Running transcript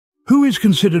Who is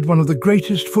considered one of the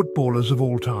greatest footballers of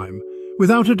all time?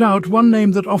 Without a doubt, one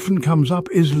name that often comes up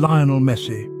is Lionel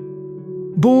Messi.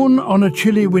 Born on a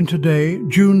chilly winter day,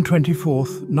 June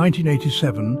 24th,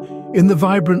 1987, in the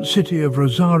vibrant city of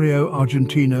Rosario,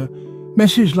 Argentina,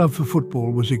 Messi's love for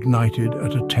football was ignited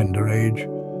at a tender age.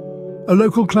 A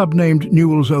local club named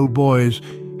Newell's Old Boys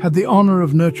had the honour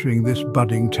of nurturing this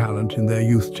budding talent in their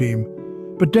youth team.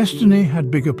 But destiny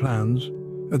had bigger plans.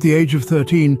 At the age of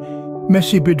 13,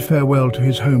 Messi bid farewell to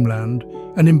his homeland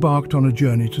and embarked on a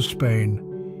journey to Spain.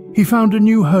 He found a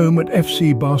new home at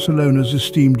FC Barcelona's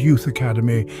esteemed youth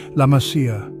academy, La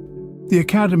Masia. The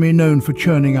academy, known for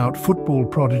churning out football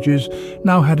prodigies,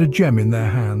 now had a gem in their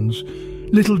hands.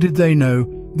 Little did they know,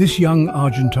 this young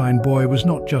Argentine boy was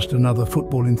not just another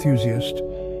football enthusiast.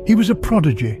 He was a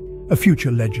prodigy, a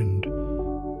future legend.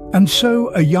 And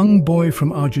so a young boy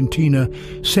from Argentina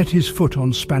set his foot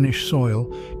on Spanish soil,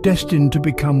 destined to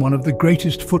become one of the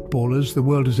greatest footballers the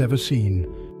world has ever seen.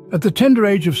 At the tender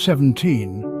age of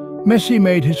 17, Messi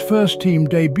made his first team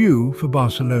debut for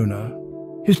Barcelona.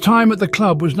 His time at the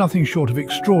club was nothing short of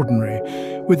extraordinary,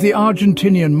 with the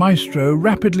Argentinian maestro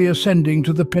rapidly ascending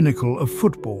to the pinnacle of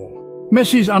football.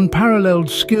 Messi's unparalleled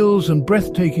skills and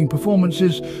breathtaking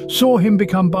performances saw him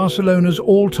become Barcelona's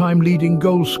all-time leading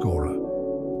goalscorer.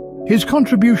 His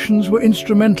contributions were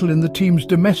instrumental in the team's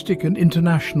domestic and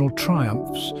international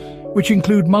triumphs, which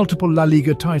include multiple La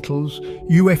Liga titles,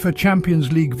 UEFA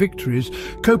Champions League victories,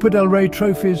 Copa del Rey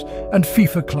trophies, and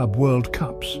FIFA Club World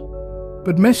Cups.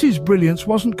 But Messi's brilliance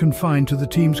wasn't confined to the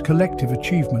team's collective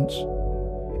achievements.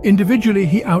 Individually,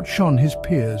 he outshone his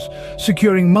peers,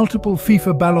 securing multiple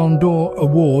FIFA Ballon d'Or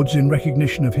awards in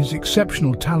recognition of his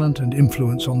exceptional talent and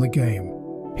influence on the game.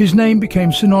 His name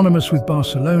became synonymous with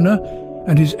Barcelona,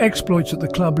 and his exploits at the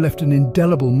club left an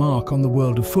indelible mark on the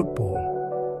world of football.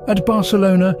 At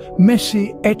Barcelona,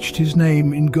 Messi etched his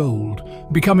name in gold,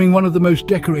 becoming one of the most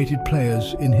decorated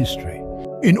players in history.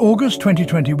 In August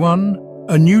 2021,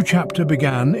 a new chapter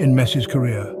began in Messi's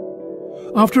career.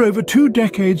 After over 2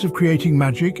 decades of creating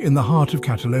magic in the heart of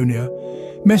Catalonia,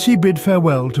 Messi bid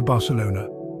farewell to Barcelona.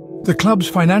 The club's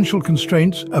financial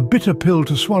constraints, a bitter pill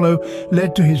to swallow,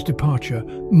 led to his departure,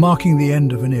 marking the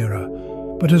end of an era.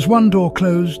 But as one door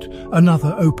closed,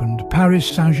 another opened. Paris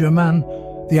Saint-Germain,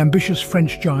 the ambitious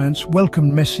French giants,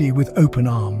 welcomed Messi with open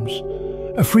arms.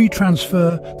 A free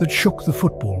transfer that shook the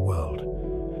football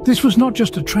world. This was not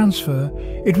just a transfer,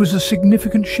 it was a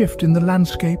significant shift in the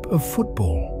landscape of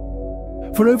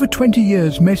football. For over 20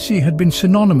 years, Messi had been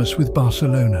synonymous with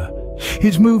Barcelona.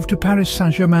 His move to Paris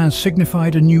Saint-Germain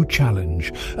signified a new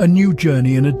challenge, a new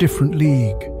journey in a different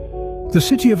league. The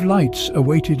City of Lights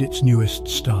awaited its newest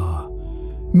star.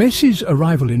 Messi's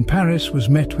arrival in Paris was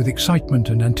met with excitement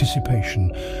and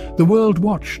anticipation. The world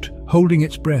watched, holding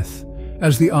its breath,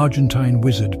 as the Argentine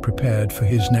wizard prepared for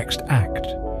his next act.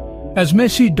 As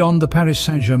Messi donned the Paris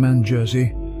Saint-Germain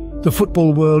jersey, the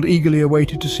football world eagerly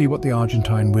awaited to see what the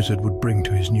Argentine wizard would bring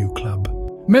to his new club.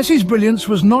 Messi's brilliance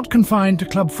was not confined to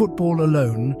club football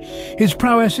alone. His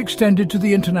prowess extended to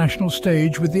the international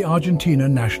stage with the Argentina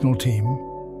national team.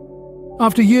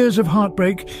 After years of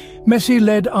heartbreak, Messi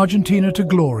led Argentina to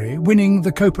glory, winning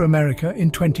the Copa America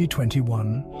in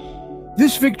 2021.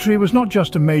 This victory was not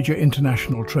just a major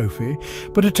international trophy,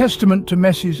 but a testament to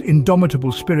Messi's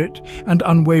indomitable spirit and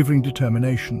unwavering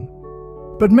determination.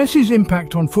 But Messi's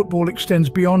impact on football extends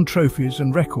beyond trophies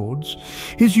and records.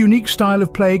 His unique style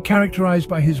of play, characterized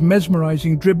by his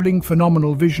mesmerizing dribbling,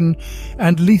 phenomenal vision,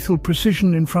 and lethal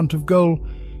precision in front of goal,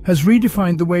 has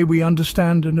redefined the way we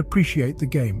understand and appreciate the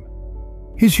game.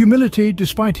 His humility,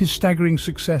 despite his staggering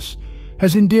success,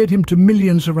 has endeared him to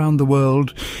millions around the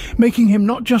world, making him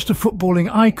not just a footballing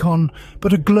icon,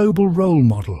 but a global role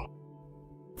model.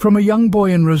 From a young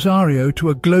boy in Rosario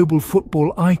to a global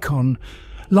football icon,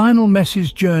 Lionel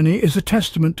Messi's journey is a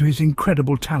testament to his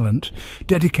incredible talent,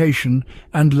 dedication,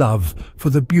 and love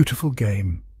for the beautiful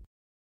game.